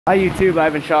Hi YouTube,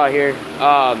 Ivan Shaw here.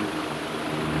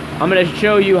 I'm going to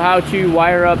show you how to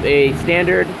wire up a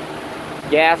standard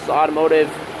gas automotive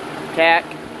tach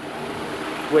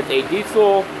with a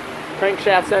diesel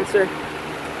crankshaft sensor.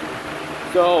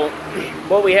 So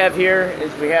what we have here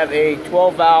is we have a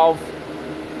 12 valve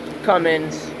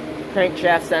Cummins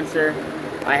crankshaft sensor.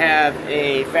 I have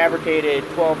a fabricated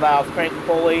 12 valve crank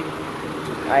pulley.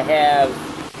 I have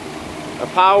a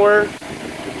power,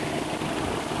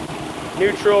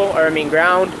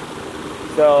 ground.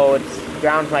 So it's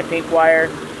ground my pink wire.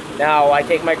 Now I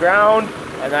take my ground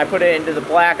and I put it into the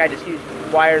black. I just use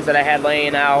wires that I had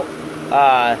laying out.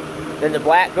 Then the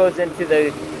black goes into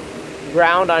the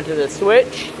ground onto the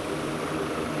switch,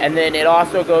 and then it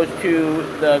also goes to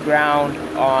the ground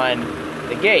on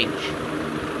the gauge.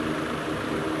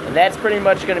 And that's pretty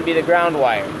much going to be the ground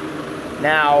wire.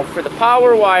 Now for the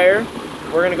power wire,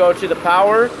 we're going to go to the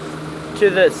power to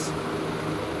the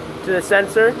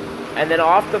sensor, and then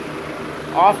off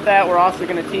that we're also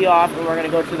going to tee off, and we're going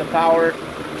to go to the power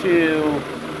to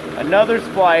another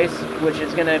splice, which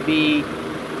is going to be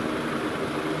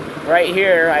right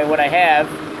here. What I have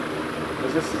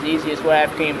is, this is the easiest way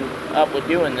I've came up with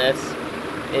doing this,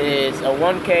 is a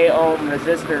 1K ohm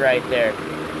resistor right there.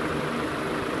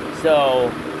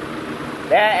 So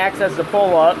that acts as the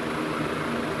pull up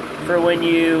for when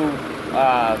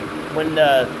when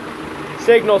the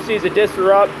signal sees a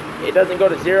disrupt. It doesn't go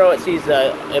to 0,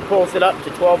 it pulls it up to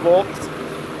 12 volts,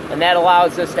 and that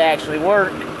allows us to actually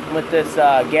work with this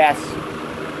gas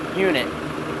unit.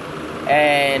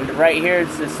 And right here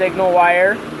is the signal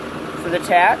wire for the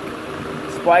tach,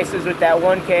 splices with that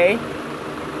 1K,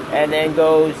 and then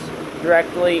goes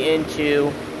directly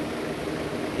into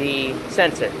the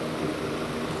sensor.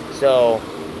 So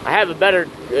I have a better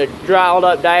drawn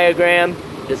up diagram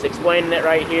just explaining it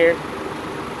right here.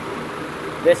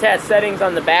 This has settings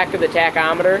on the back of the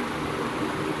tachometer.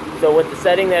 So with the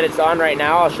setting that it's on right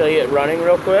now, I'll show you it running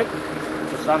real quick,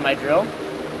 just on my drill.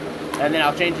 And then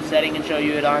I'll change the setting and show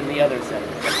you it on the other setting.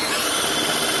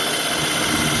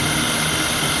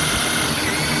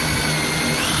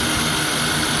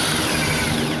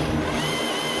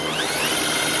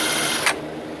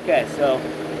 Okay, so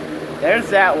there's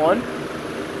that one.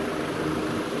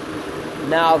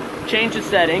 Now change the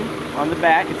setting on the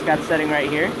back. It's got a setting right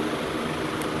here.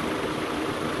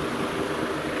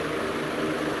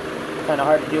 Kind of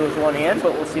hard to do with one hand,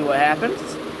 but we'll see what happens.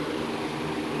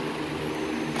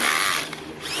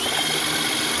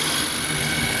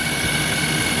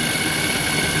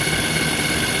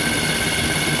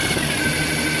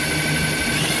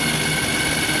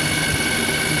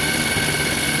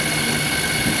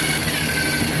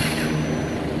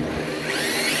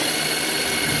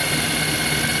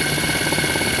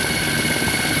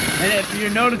 And if you're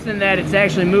noticing that it's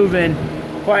actually moving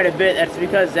quite a bit, that's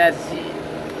because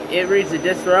it reads the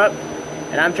disrupt,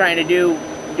 and I'm trying to do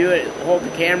it, hold the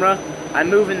camera. I'm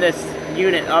moving this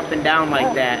unit up and down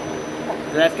like that,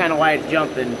 so that's kind of why it's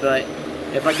jumping. But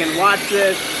if I can watch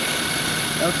this,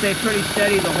 it'll stay pretty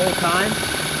steady the whole time.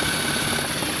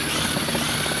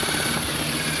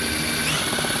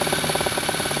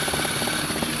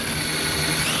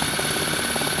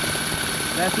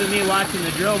 That's with me watching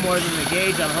the drill more than the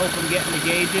gauge. I hope I'm getting the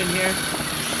gauge in here.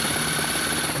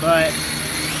 But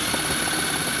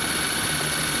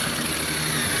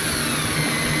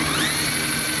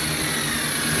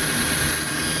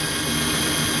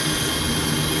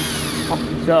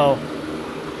so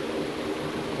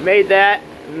made that,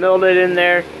 milled it in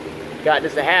there, got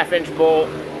just a 1/2 inch bolt,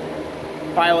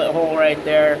 pilot hole right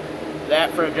there,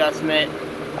 that for adjustment.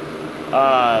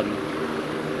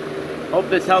 Hope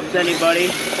this helps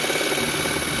anybody.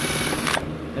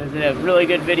 There's a really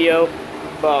good video,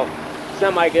 well,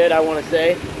 semi-good, I want to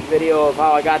say, video of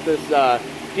how I got this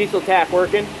diesel tach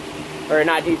working, or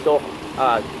not diesel,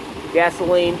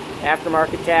 gasoline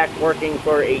aftermarket tach working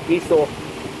for a diesel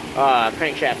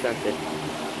crankshaft sensor.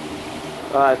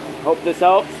 Hope this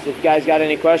helps. If you guys got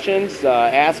any questions,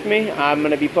 ask me. I'm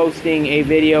going to be posting a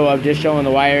video of just showing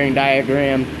the wiring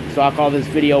diagram, so I'll call this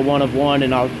video 1 of 1,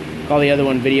 and I'll call the other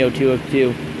one video 2 of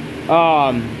 2.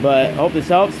 But hope this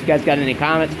helps. If you guys got any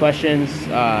comments, questions,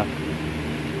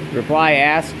 reply,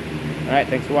 ask. Alright,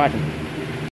 thanks for watching.